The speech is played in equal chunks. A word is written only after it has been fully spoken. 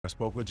I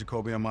spoke with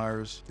Jacoby and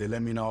Myers. They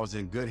let me know I was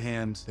in good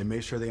hands. They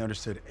made sure they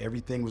understood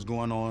everything was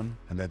going on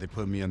and that they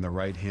put me in the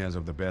right hands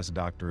of the best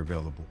doctor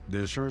available. The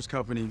insurance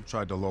company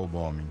tried to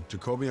lowball me.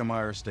 Jacoby and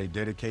Myers stayed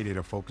dedicated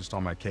and focused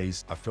on my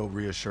case. I felt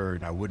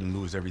reassured I wouldn't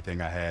lose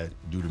everything I had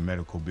due to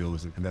medical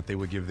bills and that they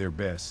would give their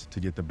best to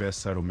get the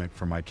best settlement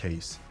for my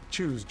case.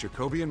 Choose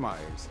Jacoby and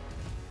Myers.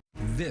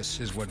 This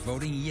is what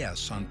voting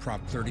yes on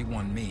Prop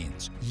 31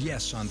 means.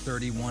 Yes on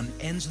 31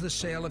 ends the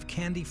sale of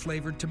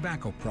candy-flavored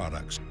tobacco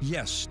products.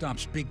 Yes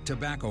stops big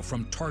tobacco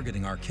from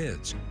targeting our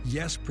kids.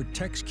 Yes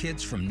protects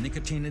kids from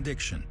nicotine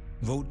addiction.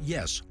 Vote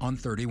yes on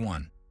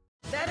 31.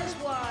 That is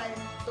why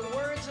the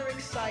words are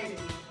exciting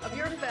of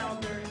your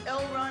founder,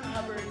 L. Ron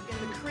Hubbard,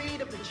 in the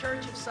creed of the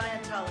Church of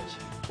Scientology.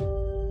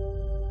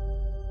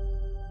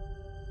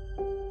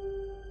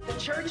 The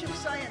Church of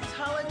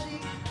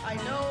Scientology, I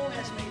know,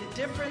 has made a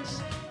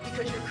difference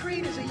because your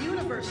creed is a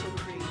universal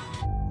creed.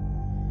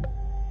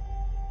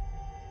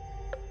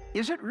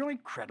 Is it really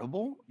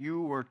credible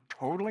you were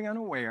totally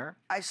unaware?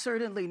 I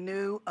certainly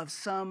knew of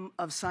some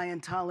of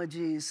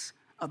Scientology's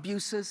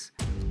abuses.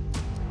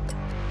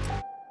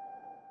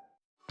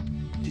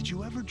 Did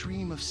you ever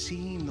dream of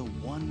seeing the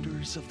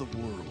wonders of the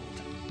world?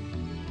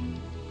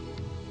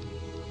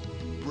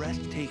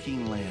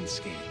 Breathtaking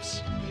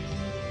landscapes,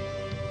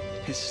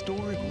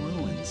 historic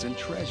ruins and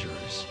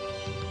treasures,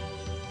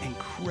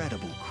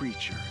 incredible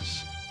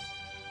creatures.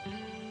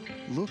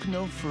 Look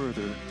no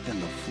further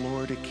than the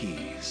Florida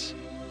Keys.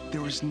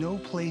 There is no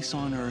place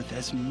on Earth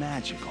as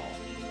magical,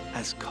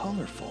 as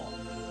colorful,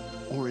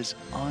 or as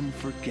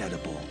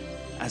unforgettable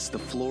as the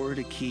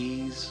Florida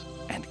Keys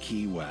and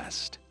Key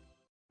West.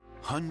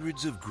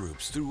 Hundreds of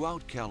groups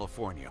throughout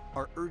California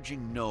are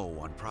urging no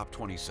on Prop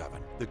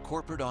 27, the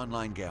corporate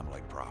online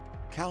gambling prop.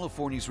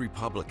 California's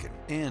Republican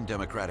and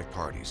Democratic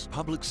parties,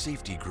 public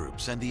safety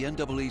groups, and the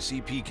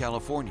NAACP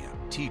California,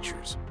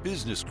 teachers,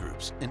 business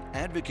groups, and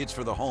advocates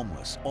for the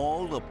homeless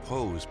all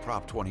oppose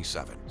Prop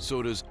 27.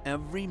 So does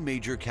every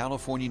major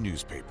California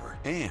newspaper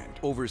and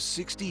over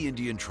 60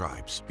 Indian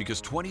tribes,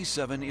 because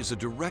 27 is a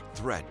direct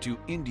threat to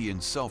Indian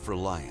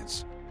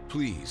self-reliance.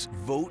 Please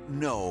vote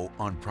no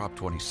on Prop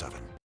 27.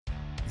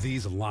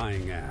 These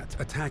lying ads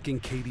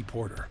attacking Katie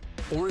Porter.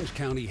 Orange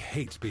County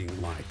hates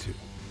being lied to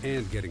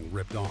and getting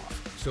ripped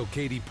off. So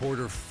Katie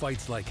Porter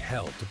fights like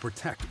hell to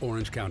protect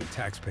Orange County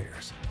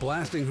taxpayers,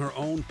 blasting her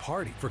own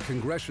party for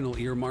congressional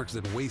earmarks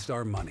that waste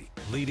our money,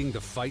 leading the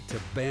fight to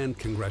ban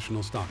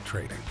congressional stock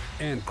trading,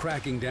 and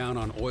cracking down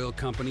on oil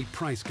company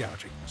price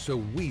gouging so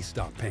we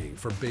stop paying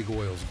for big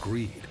oil's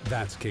greed.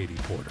 That's Katie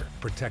Porter,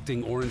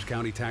 protecting Orange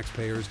County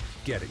taxpayers,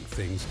 getting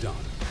things done.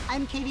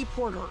 I'm Katie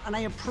Porter, and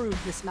I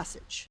approve this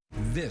message.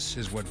 This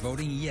is what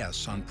voting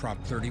yes on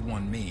Prop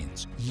 31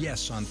 means.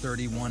 Yes on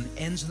 31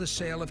 ends the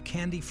sale of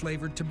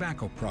candy-flavored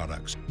tobacco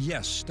products.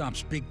 Yes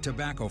stops big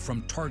tobacco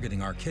from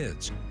targeting our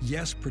kids.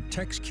 Yes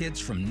protects kids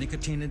from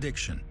nicotine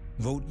addiction.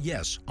 Vote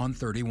yes on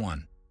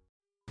 31.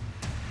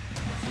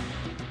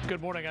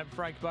 Good morning, I'm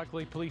Frank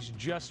Buckley. Police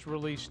just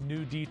released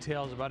new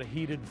details about a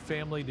heated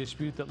family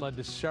dispute that led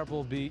to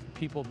several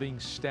people being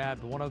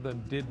stabbed. One of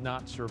them did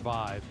not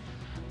survive.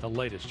 The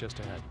latest just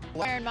ahead.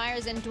 Aaron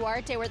Myers in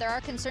Duarte, where there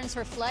are concerns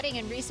for flooding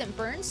in recent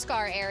burn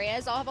scar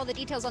areas. I'll have all the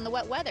details on the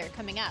wet weather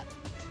coming up.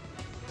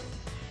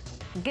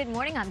 Good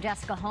morning, I'm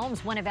Jessica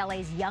Holmes. One of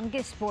LA's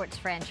youngest sports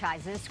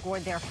franchises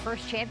scored their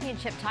first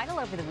championship title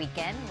over the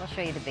weekend. We'll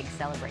show you the big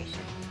celebration.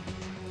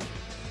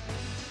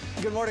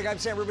 Good morning, I'm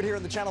Sam Rubin here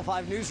in the Channel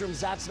 5 newsrooms.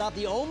 That's not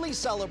the only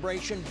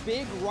celebration.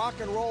 Big Rock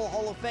and Roll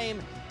Hall of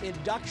Fame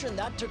induction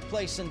that took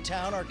place in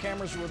town. Our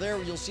cameras were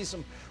there. You'll see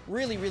some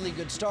really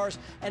good stars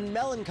and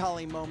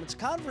melancholy moments.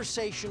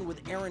 Conversation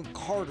with Aaron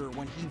Carter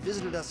when he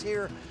visited us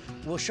here.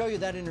 We'll show you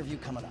that interview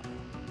coming up.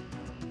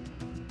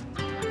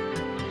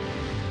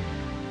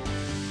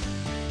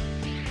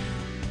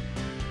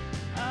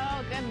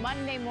 Good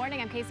Monday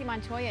morning. I'm Casey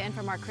Montoya in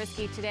for Mark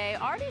Kriske today.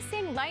 Already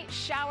seeing light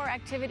shower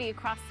activity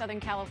across Southern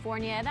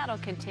California. That'll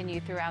continue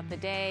throughout the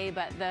day,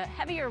 but the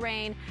heavier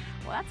rain,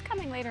 well, that's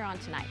coming later on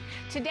tonight.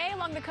 Today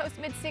along the coast,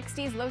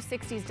 mid-60s, low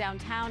 60s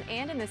downtown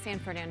and in the San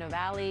Fernando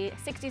Valley.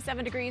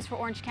 67 degrees for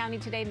Orange County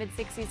today,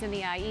 mid-60s in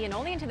the IE, and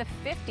only into the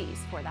 50s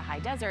for the high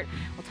desert.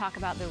 We'll talk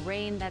about the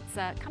rain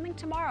that's coming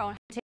tomorrow.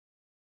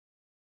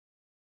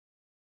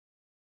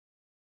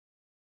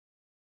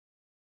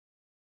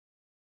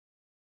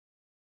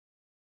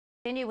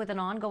 Continue with an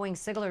ongoing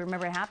signal.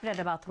 Remember, it happened at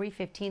about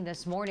 3:15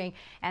 this morning,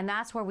 and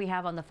that's where we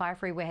have on the 5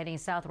 freeway heading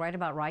south, right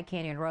about Rye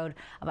Canyon Road,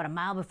 about a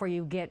mile before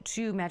you get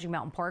to Magic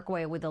Mountain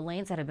Parkway, with the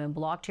lanes that have been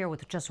blocked here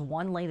with just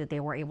one lane that they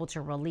were able to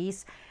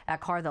release. A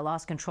car that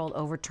lost control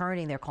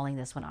overturning. They're calling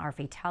this one our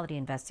fatality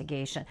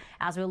investigation.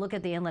 As we look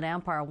at the Inland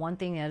Empire, one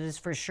thing that is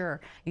for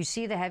sure, you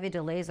see the heavy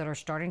delays that are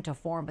starting to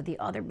form, but the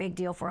other big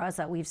deal for us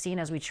that we've seen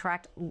as we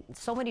tracked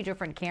so many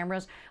different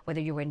cameras, whether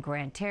you were in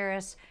Grand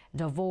Terrace,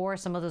 Devore,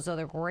 some of those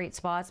other great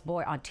spots,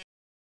 boy, on